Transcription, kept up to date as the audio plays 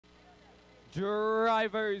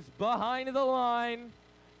Drivers behind the line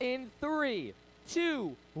in 3,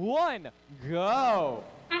 2, 1, go.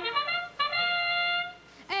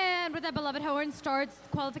 And with that beloved horn starts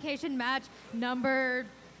qualification match number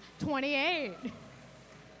 28.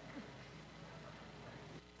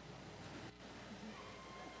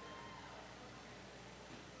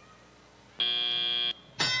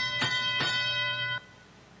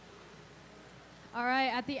 All right,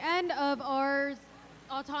 at the end of our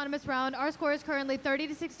autonomous round, our score is currently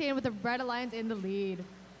 30-16 with the Red Alliance in the lead.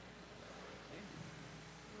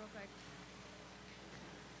 Real quick.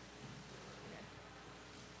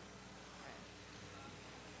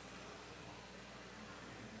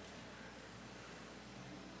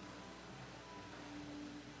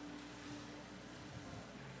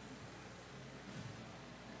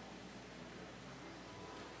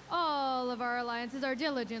 All of our alliances are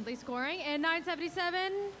diligently scoring, and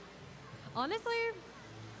 977, honestly,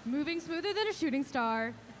 moving smoother than a shooting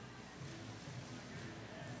star.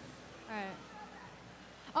 All right.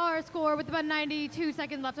 Our score with about 92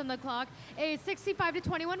 seconds left on the clock is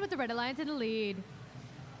 65-21 with the Red Alliance in the lead.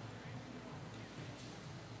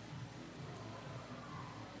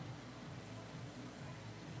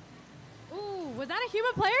 Ooh, was that a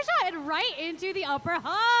human player shot? And right into the upper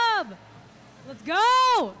hub. Let's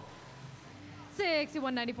go!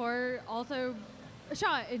 61-94, also a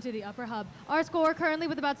shot into the upper hub. Our score currently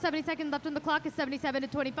with about 70 seconds left on the clock is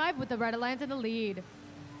 77-25 with the Red Alliance in the lead.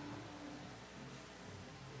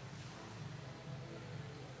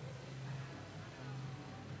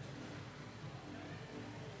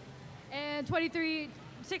 And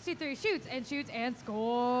 63 shoots and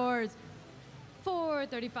scores.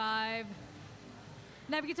 435.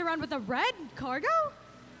 Navigates around with a red cargo?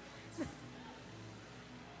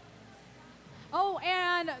 Oh,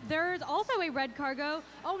 and there's also a red cargo.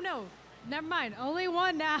 Oh no, never mind. Only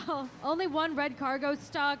one now. Only one red cargo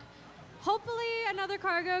stuck. Hopefully another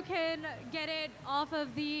cargo can get it off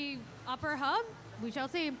of the upper hub. We shall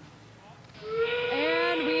see.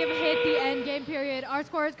 And we have hit the end game period. Our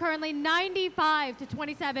score is currently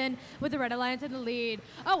 95-27 with the Red Alliance in the lead.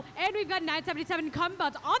 Oh, and we've got 977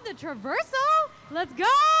 combats on the traversal. Let's go!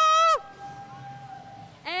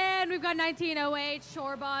 And we've got 1908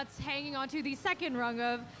 Shorebots hanging onto the second rung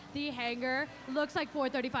of the hangar. Looks like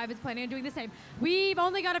 435 is planning on doing the same. We've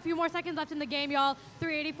only got a few more seconds left in the game, y'all.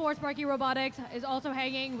 384 Sparky Robotics is also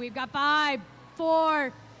hanging. We've got 5,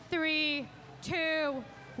 4, 3, 2,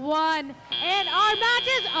 1, and our match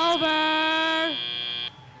is over.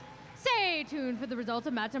 Stay tuned for the results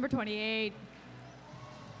of match number 28.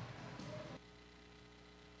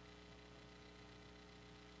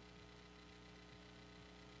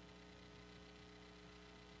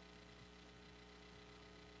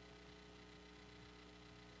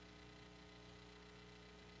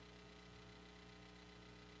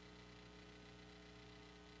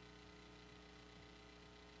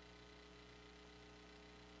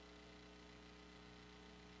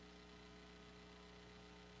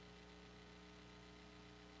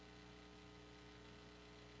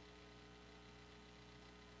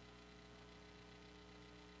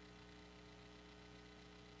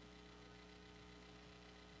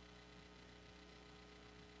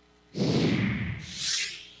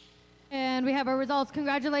 And we have our results.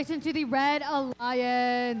 Congratulations to the Red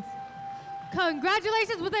Alliance.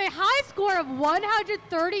 Congratulations with a high score of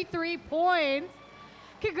 133 points.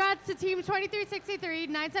 Congrats to teams 2363,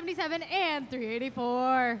 977, and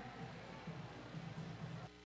 384.